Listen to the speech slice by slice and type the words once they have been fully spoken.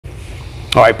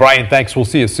All right, Brian, thanks. We'll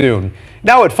see you soon.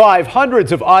 Now at 5,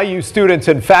 hundreds of IU students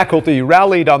and faculty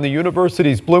rallied on the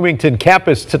university's Bloomington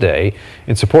campus today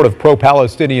in support of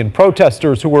pro-Palestinian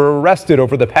protesters who were arrested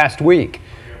over the past week.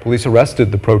 Police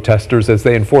arrested the protesters as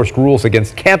they enforced rules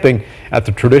against camping at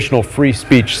the traditional free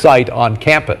speech site on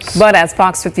campus. But as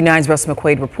Fox 59's Russ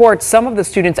McQuaid reports, some of the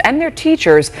students and their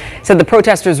teachers said the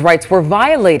protesters' rights were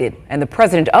violated and the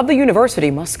president of the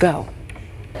university must go.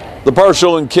 The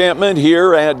partial encampment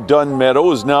here at Dunn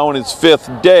Meadow is now in its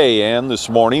 5th day, and this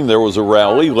morning there was a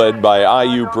rally led by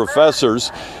IU professors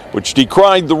which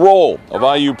decried the role of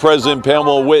IU President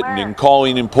Pamela Whitten in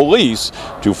calling in police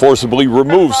to forcibly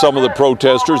remove some of the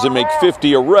protesters and make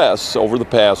 50 arrests over the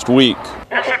past week.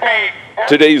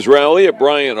 Today's rally at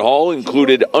Bryant Hall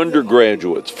included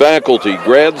undergraduates, faculty,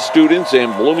 grad students,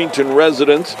 and Bloomington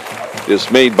residents,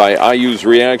 dismayed by IU's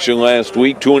reaction last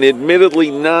week to an admittedly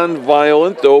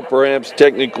non-violent, though perhaps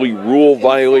technically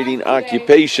rule-violating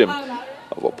occupation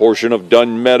of a portion of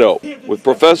Dunn Meadow, with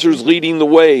professors leading the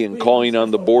way and calling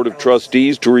on the Board of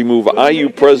Trustees to remove IU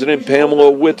President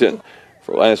Pamela Whitten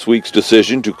for last week's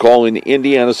decision to call in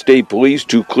Indiana State Police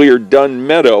to clear Dunn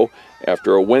Meadow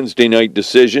after a Wednesday night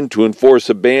decision to enforce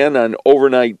a ban on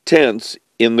overnight tents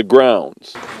in the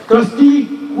grounds. Trustee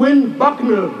Quinn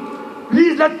Buckner,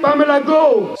 please let Pamela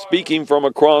go. Speaking from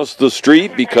across the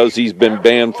street because he's been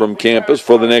banned from campus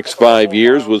for the next 5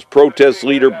 years was protest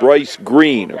leader Bryce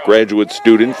Green, a graduate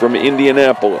student from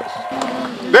Indianapolis.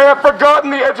 They have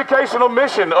forgotten the educational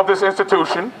mission of this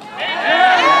institution.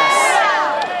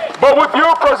 But with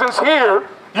your presence here,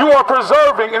 you are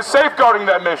preserving and safeguarding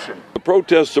that mission. The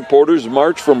protest supporters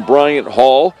marched from Bryant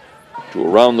Hall to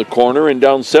around the corner and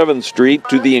down 7th Street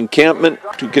to the encampment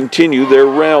to continue their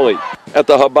rally. At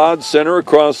the Chabad Center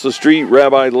across the street,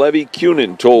 Rabbi Levi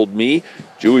Kunin told me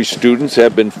Jewish students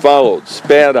have been followed,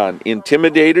 spat on,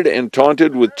 intimidated, and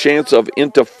taunted with chants of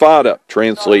intifada,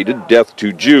 translated death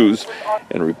to Jews,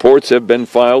 and reports have been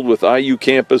filed with IU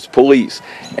campus police.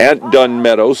 At Dunn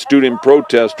Meadow, student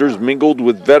protesters mingled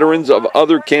with veterans of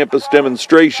other campus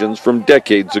demonstrations from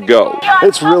decades ago.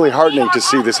 It's really heartening to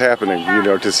see this happening,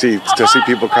 to see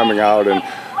people coming out, and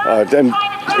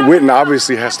Whitten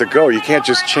obviously has to go. You can't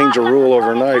just change a rule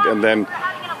overnight and then,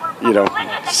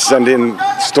 send in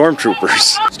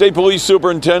stormtroopers. State Police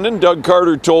Superintendent Doug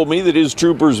Carter told me that his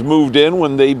troopers moved in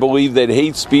when they believed that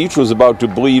hate speech was about to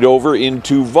bleed over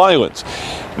into violence.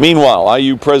 Meanwhile,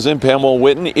 IU President Pamela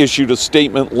Whitten issued a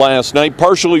statement last night,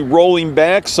 partially rolling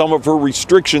back some of her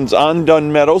restrictions on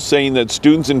Dunn Meadow, saying that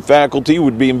students and faculty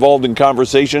would be involved in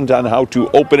conversations on how to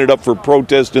open it up for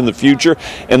protest in the future,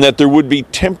 and that there would be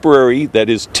temporary, that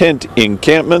is, tent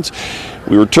encampments.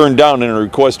 We were turned down in a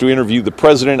request to interview the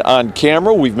president on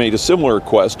camera. We've made a similar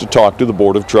request to talk to the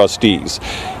Board of Trustees.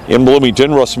 In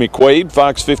Bloomington, Russ McQuaid,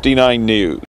 Fox 59 News.